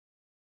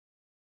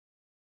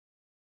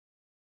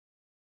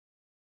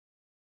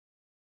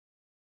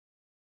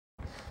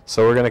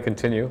So we're going to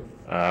continue.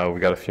 We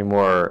got a few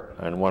more,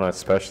 and one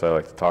especially I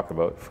like to talk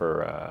about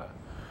for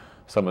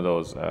some of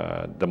those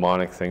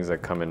demonic things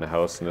that come in the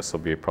house, and this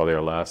will be probably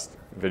our last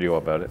video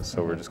about it.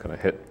 So we're just going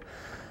to hit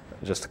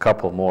just a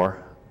couple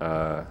more,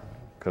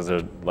 because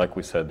they're, like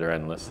we said, they're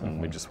endless, and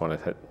we just want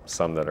to hit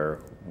some that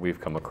we've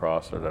come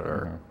across or that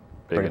are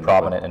pretty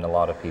prominent in a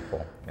lot of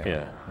people.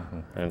 Yeah.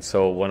 And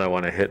so one I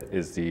want to hit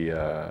is the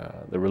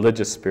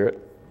religious spirit.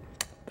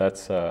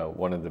 That's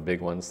one of the big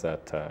ones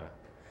that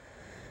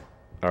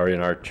are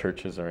in our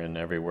churches, or in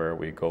everywhere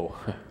we go,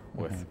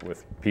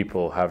 with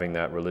people having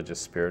that religious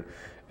spirit,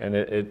 and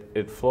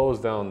it flows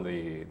down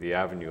the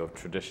avenue of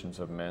traditions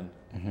of men,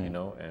 you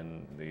know,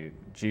 and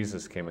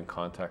Jesus came in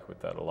contact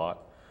with that a lot,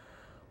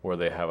 where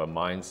they have a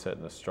mindset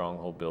and a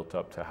stronghold built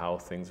up to how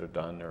things are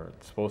done or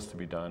supposed to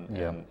be done,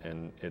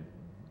 and it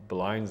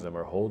blinds them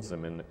or holds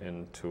them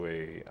into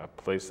a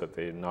place that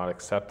they're not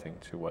accepting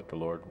to what the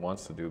Lord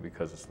wants to do,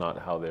 because it's not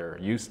how they're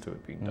used to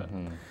it being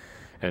done.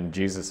 And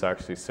Jesus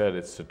actually said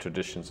it's the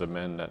traditions of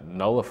men that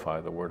nullify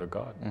the Word of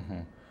God,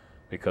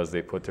 because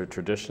they put their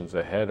traditions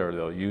ahead, or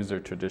they'll use their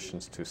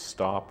traditions to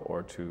stop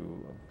or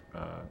to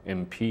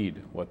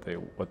impede what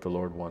the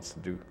Lord wants to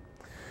do.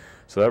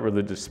 So that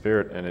religious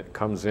spirit, and it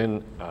comes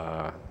in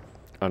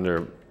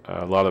under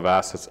a lot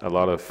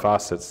of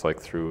facets, like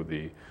through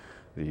the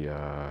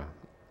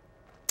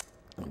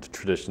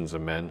traditions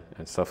of men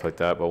and stuff like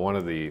that. But one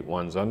of the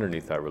ones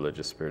underneath that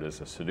religious spirit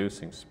is a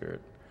seducing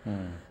spirit.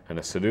 And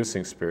a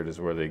seducing spirit is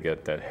where they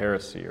get that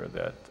heresy or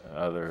that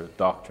other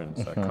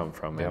doctrines that come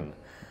from. And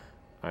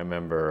I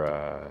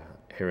remember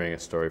hearing a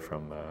story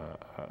from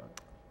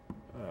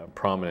a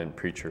prominent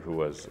preacher who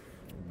was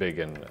big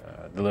in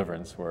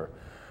deliverance, where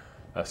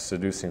a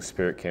seducing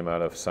spirit came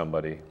out of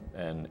somebody,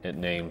 and it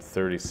named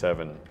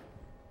 37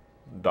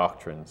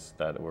 doctrines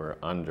that were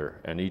under,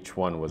 and each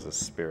one was a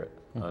spirit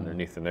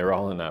underneath, and they were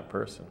all in that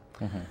person.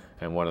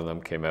 And one of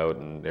them came out,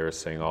 and they were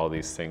saying all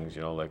these things,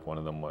 you know, like one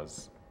of them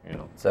was, you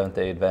know,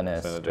 Seventh-day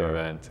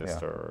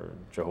Adventist, or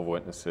Jehovah's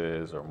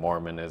Witnesses, or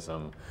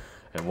Mormonism,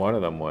 and one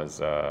of them was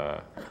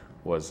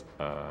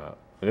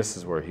this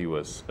is where he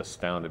was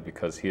astounded,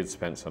 because he had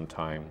spent some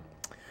time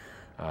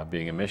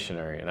being a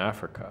missionary in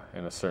Africa,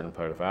 in a certain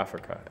part of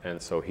Africa,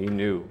 and so he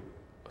knew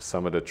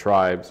some of the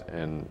tribes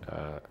and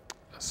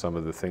some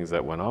of the things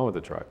that went on with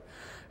the tribe.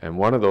 And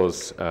one of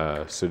those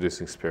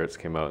seducing spirits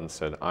came out and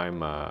said,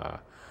 and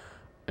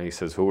he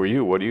says, "Who are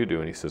you? What do you do?"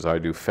 And he says, "I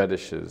do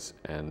fetishes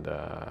and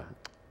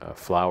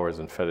flowers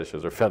and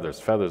fetishes, or feathers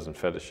and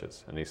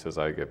fetishes." And he says,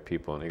 "I get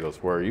people." And he goes,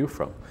 "Where are you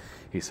from?"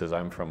 He says,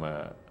 "I'm from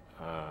a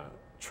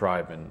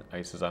tribe," and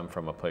he says, "I'm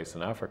from a place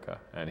in Africa."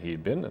 And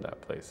he'd been to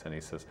that place, and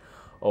he says,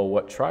 "Oh,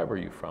 what tribe are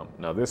you from?"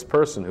 Now, this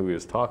person who he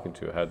was talking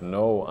to had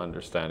no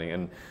understanding,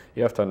 and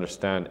you have to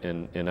understand,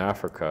 in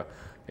Africa,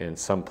 in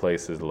some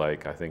places,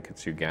 like I think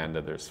it's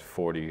Uganda, there's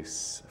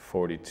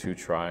 42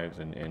 tribes,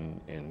 and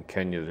in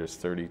Kenya there's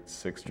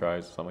 36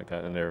 tribes, something like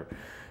that, and they're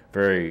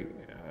very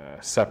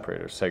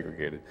separate or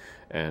segregated.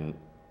 And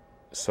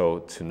so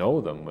to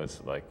know them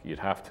was like, you'd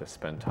have to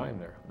spend time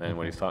there. And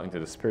when he's talking to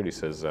the spirit, he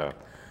says,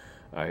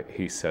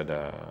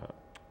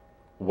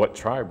 "What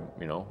tribe,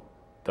 you know,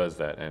 does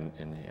that?" And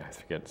I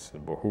forget, it's the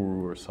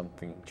Bahuru or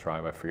something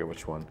tribe, I forget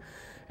which one.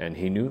 And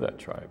he knew that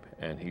tribe,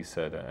 and he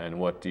said, "And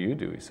what do you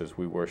do?" He says,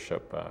 "We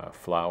worship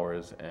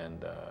flowers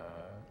and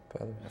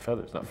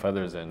feathers, not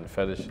feathers and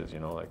fetishes, you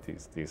know, like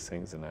these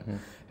things and that."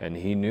 And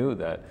he knew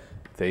that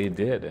they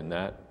did, and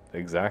that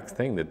exact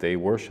thing, that they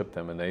worshiped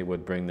them, and they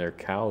would bring their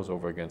cows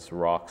over against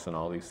rocks and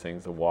all these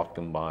things to walk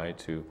them by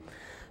to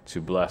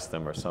bless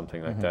them or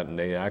something like that, and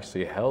they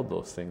actually held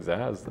those things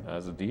as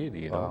a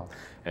deity, you know.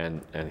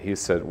 And he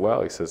said,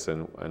 "Well," he says,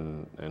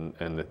 and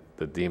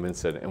the demon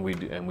said, and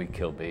we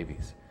kill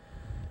babies."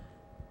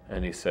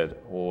 And he said,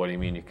 "Well, what do you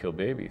mean you kill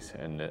babies?"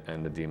 And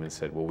the demon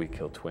said, "Well, we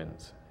kill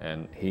twins."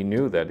 And he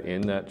knew that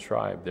in that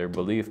tribe, their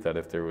belief that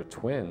if there were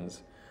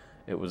twins,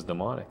 it was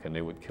demonic, and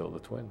they would kill the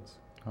twins.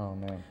 Oh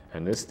man!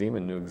 And this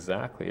demon knew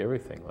exactly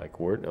everything.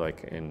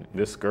 And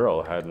this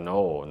girl had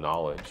no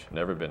knowledge,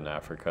 never been to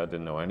Africa,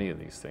 didn't know any of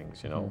these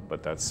things, you know.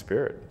 But that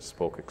spirit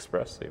spoke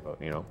expressly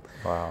about, you know.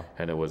 Wow!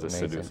 And it was a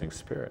seducing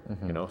spirit,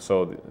 you know.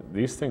 So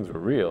these things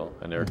were real,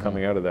 and they were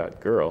coming out of that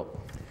girl.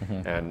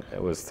 And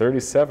it was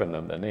 37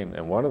 of them named,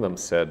 and one of them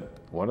said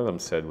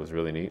was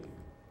really neat.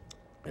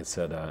 It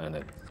said, and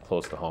it's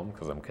close to home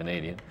because I'm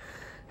Canadian,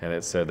 and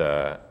it said,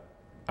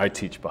 "I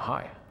teach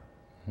Baha'i."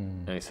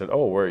 And he said,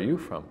 "Oh, where are you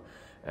from?"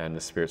 And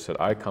the spirit said,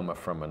 "I come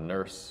from a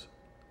nurse,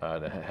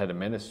 the head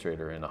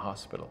administrator in a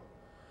hospital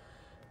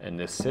in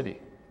this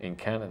city in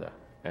Canada."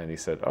 And he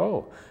said,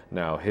 "Oh,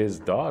 now his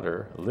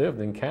daughter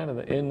lived in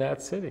Canada in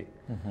that city."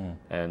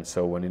 And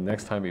so when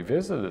next time he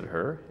visited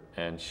her,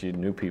 and she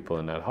knew people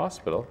in that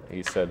hospital,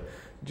 he said,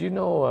 "Do you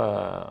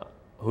know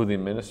who the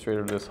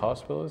administrator of this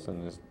hospital is?"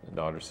 And his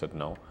daughter said,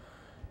 "No."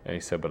 And he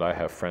said, "But I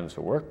have friends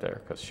who work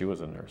there," because she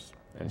was a nurse.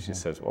 And she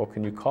says, "Well,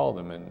 can you call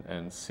them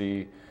and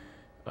see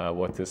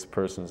what this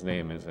person's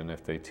name is and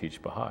if they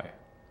teach Baha'i?"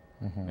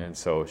 And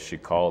so she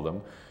called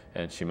them,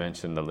 and she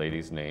mentioned the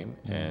lady's name,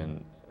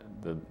 and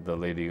the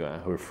lady,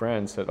 her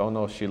friend said, oh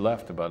no, she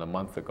left about a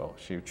month ago.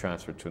 She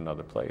transferred to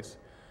another place.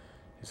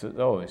 He says,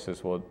 oh, he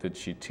says, well, did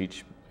she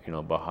teach, you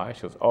know, Baha'i?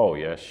 She goes, oh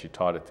yes, she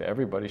taught it to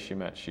everybody she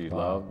met. She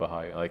loved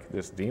Baha'i. Like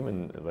this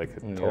demon, like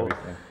told,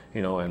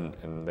 you know,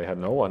 and they had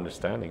no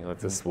understanding. Like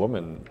this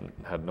woman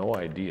had no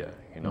idea,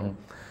 you know.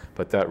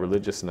 But that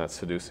religious and that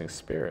seducing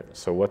spirit.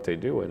 So what they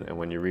do, and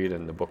when you read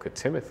in the book of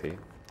Timothy,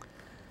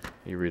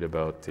 you read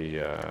about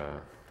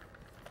the,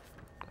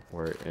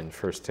 where in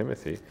 1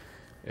 Timothy,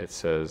 it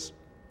says,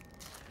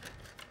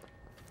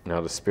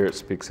 now the Spirit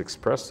speaks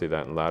expressly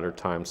that in latter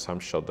times some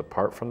shall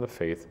depart from the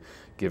faith,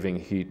 giving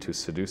heed to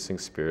seducing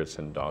spirits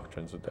and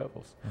doctrines of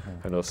devils.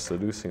 And those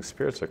seducing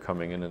spirits are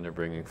coming in and they're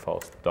bringing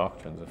false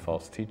doctrines and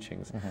false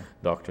teachings,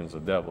 doctrines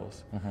of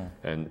devils.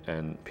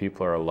 And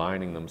people are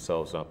aligning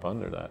themselves up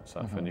under that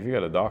stuff. And if you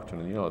got a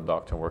doctrine, you know a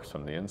doctrine works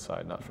from the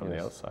inside, not from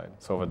the outside.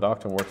 So if a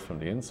doctrine works from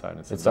the inside,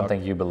 it's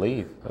something you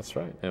believe. That's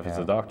right. And if it's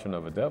a doctrine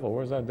of a devil,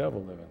 where's that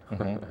devil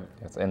living?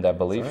 It's in that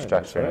belief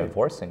structure and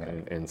enforcing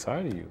it.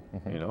 Inside of you,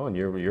 you know, and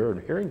you're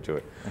adhering to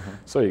it.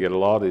 So you get a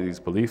lot of these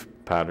belief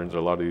patterns, or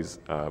a lot of these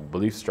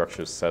belief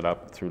structures set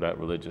up through that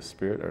religious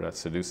spirit or that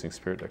seducing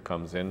spirit that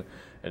comes in,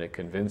 and it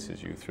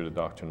convinces you through the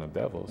doctrine of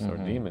devils or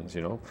demons,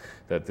 you know,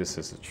 that this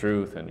is the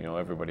truth, and you know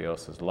everybody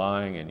else is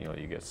lying, and you know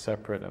you get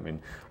separate. I mean,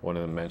 one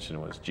of them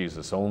mentioned was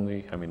Jesus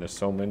only. I mean, there's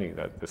so many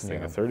that this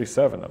thing,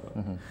 37 of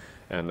them,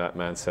 and that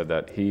man said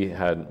that he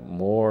had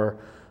more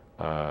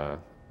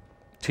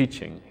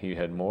teaching, he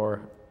had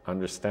more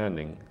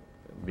understanding,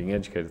 being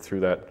educated through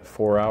that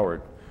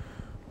 4-hour.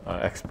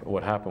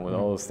 What happened with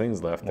all those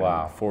things left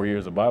in 4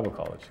 years of Bible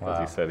college?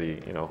 Because he said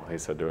he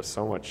said there was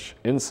so much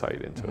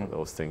insight into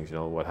those things. You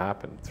know what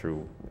happened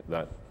through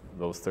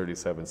those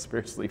 37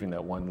 spirits leaving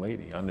that one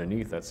lady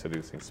underneath that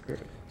seducing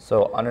spirit.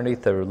 So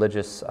underneath the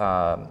religious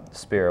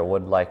spirit,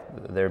 would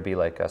there be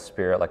like a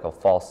spirit, like a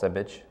false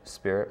image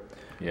spirit?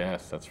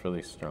 Yes, that's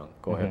really strong.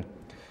 Go ahead.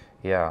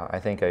 Yeah, I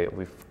think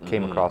we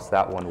came across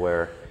that one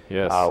where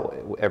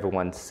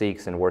everyone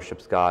seeks and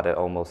worships God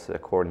almost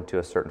according to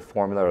a certain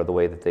formula or the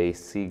way that they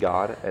see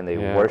God, and they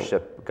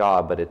worship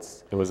God, but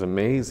it was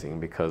amazing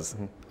because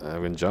I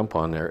can jump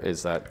on there,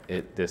 is that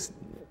this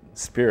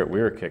spirit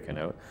we were kicking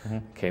out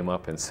came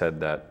up and said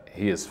that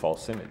he is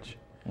false image.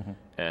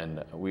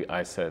 And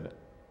I said,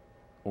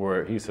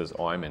 he says,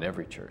 oh, I'm in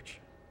every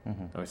church.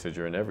 And we said,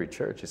 you're in every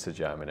church? He said,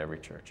 yeah, I'm in every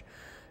church.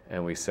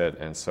 And we said,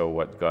 and so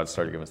what God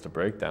started giving us the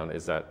breakdown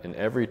is that in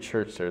every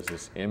church there's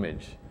this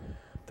image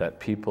that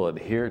people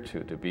adhere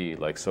to be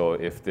like, so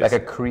if this, like a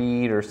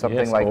creed or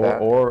something like that,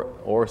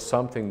 or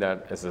something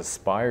that is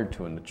aspired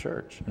to in the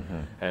church,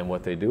 and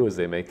what they do is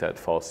they make that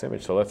false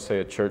image. So let's say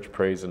a church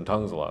prays in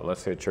tongues a lot.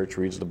 Let's say a church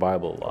reads the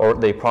Bible a lot, or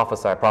they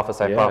prophesy,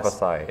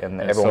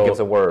 and everyone gives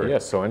a word.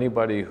 Yes. So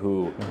anybody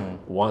who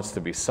wants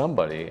to be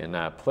somebody in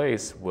that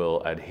place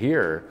will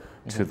adhere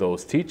to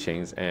those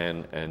teachings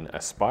and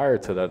aspire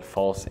to that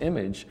false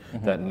image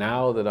that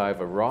now that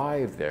I've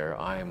arrived there,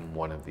 I'm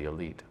one of the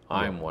elite.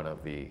 I'm one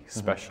of the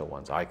special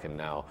ones. I can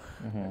now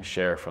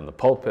share from the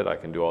pulpit. I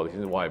can do all these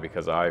things. Why?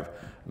 Because I've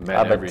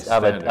met every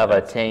standard. I've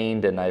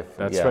attained, and I've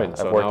right.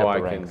 So worked now up I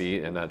the can ranks.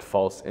 be in that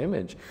false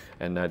image,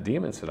 and that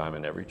demon said, I'm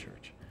in every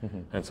church.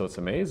 And so it's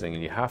amazing,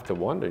 and you have to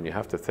wonder, and you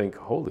have to think,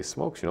 holy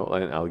smokes, you know,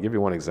 and I'll give you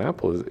one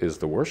example, is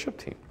the worship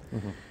team.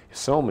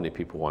 So many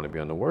people want to be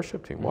on the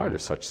worship team. Why?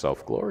 There's such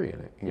self-glory in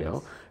it, you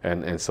know?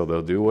 And so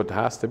they'll do what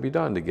has to be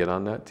done to get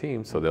on that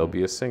team. So they'll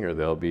be a singer,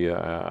 they'll be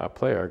a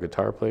player, a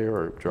guitar player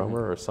or a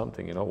drummer or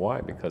something, you know? Why?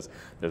 Because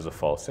there's a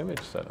false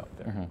image set up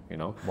there, you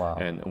know?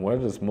 And where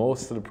does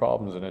most of the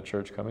problems in a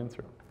church come in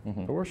through?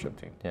 The worship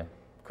team. Yeah.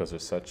 Because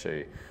there's such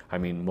I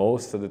mean,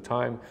 most of the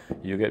time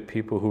you get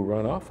people who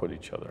run off with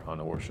each other on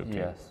a worship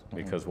team.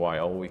 Because why?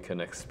 Oh, we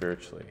connect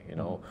spiritually, you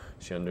know.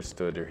 She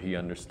understood, or he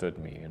understood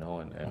me, you know,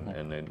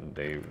 and then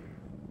they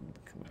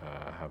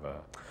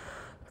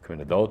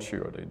commit adultery,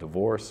 or they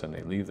divorce, and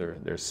they leave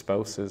their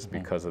spouses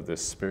because of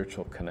this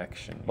spiritual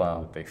connection you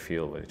know, that they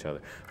feel with each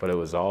other. But it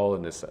was all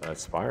in this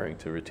aspiring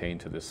to retain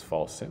to this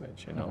false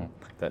image, you know,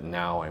 that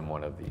now I'm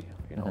one of the,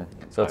 you know.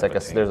 So it's like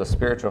there's a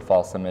spiritual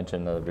false image.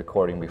 In the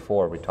recording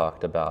before, we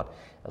talked about,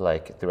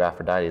 like through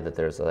Aphrodite, that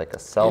there's like a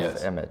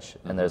self-image,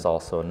 and there's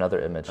also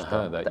another image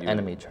that the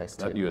enemy tries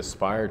to. That you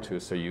aspire to,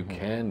 so you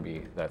can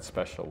be that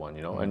special one,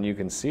 you know, and you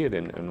can see it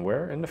in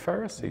where? In the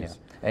Pharisees.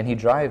 And he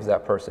drives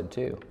that person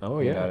too. Oh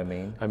yeah. You know what I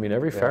mean? I mean,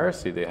 every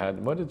Pharisee, they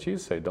had, what did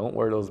Jesus say? Don't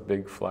wear those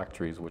big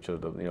phylacteries, which are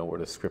the, you know, where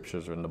the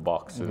scriptures are in the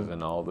boxes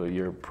and all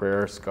your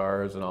prayer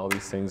scars and all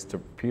these things to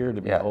appear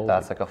to be holy.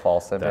 That's like a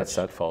false image. That's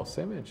that false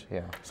image.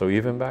 Yeah. So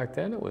even back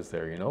then it was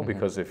there, you know,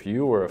 because if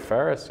you were a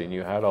Pharisee and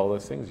you had all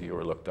those things, you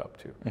were looked up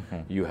to.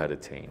 You had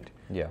attained.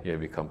 You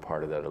had become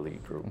part of that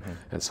elite group.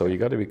 And so you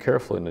got to be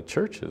careful in the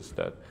churches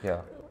that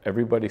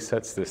everybody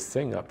sets this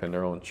thing up in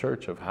their own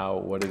church of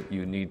what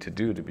you need to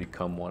do to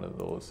become one of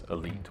those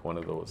elite, one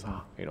of those,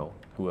 you know,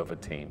 who have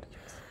attained.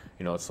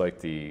 You know, it's like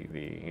the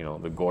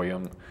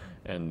goyim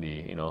and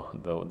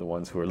the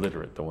ones who are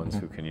literate, the ones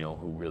who can,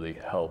 who really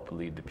help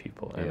lead the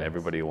people. And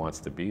everybody wants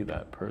to be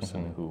that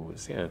person who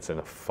is, it's in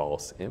a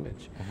false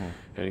image.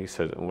 And he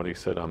said,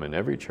 in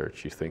every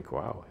church, you think,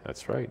 wow,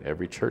 that's right.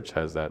 Every church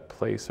has that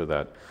place or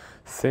that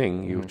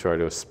thing you try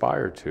to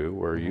aspire to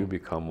where you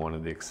become one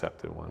of the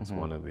accepted ones,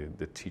 one of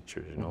the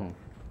teachers,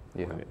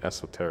 the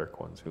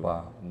esoteric ones who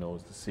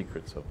knows the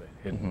secrets of the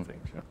hidden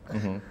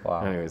things.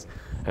 Wow. Anyways,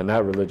 and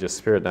that religious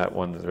spirit, that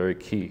one is very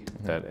key,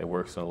 that it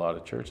works in a lot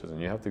of churches.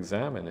 And you have to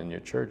examine in your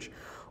church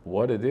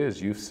what it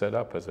is you've set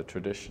up as a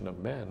tradition of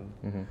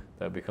men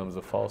that becomes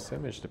a false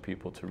image to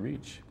people to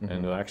reach.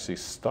 And it actually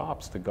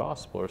stops the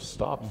gospel or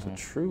stops the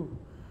true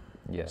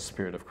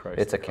Spirit of Christ.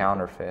 It's a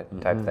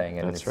counterfeit type thing,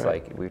 and it's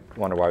like we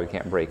wonder why we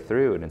can't break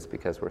through, and it's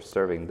because we're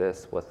serving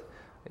this with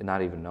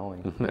not even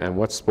knowing. And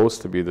what's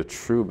supposed to be the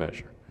true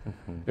measure?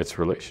 It's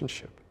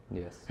relationship.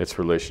 Yes. It's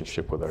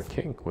relationship with our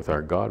King, with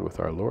our God, with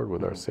our Lord,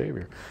 with our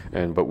Savior.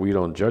 But we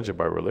don't judge it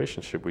by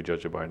relationship. We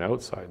judge it by an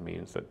outside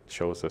means that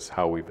shows us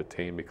how we've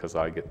attained, because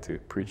I get to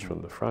preach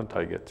from the front.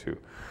 I get to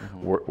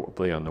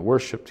play on the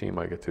worship team.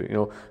 I get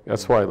to,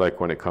 that's why, like,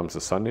 when it comes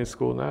to Sunday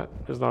school and that,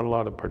 there's not a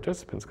lot of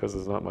participants because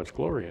there's not much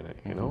glory in it,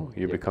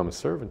 You become a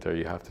servant there.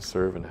 You have to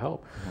serve and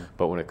help.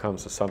 But when it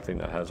comes to something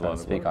that has a lot of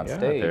speak on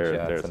stage,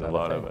 there's a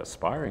lot of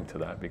aspiring to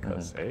that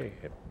because, hey,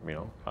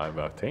 I've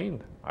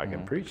attained. I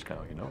can preach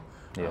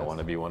now, I want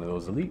to be one of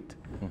those elite.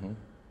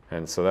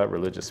 And so that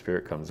religious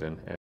spirit comes in.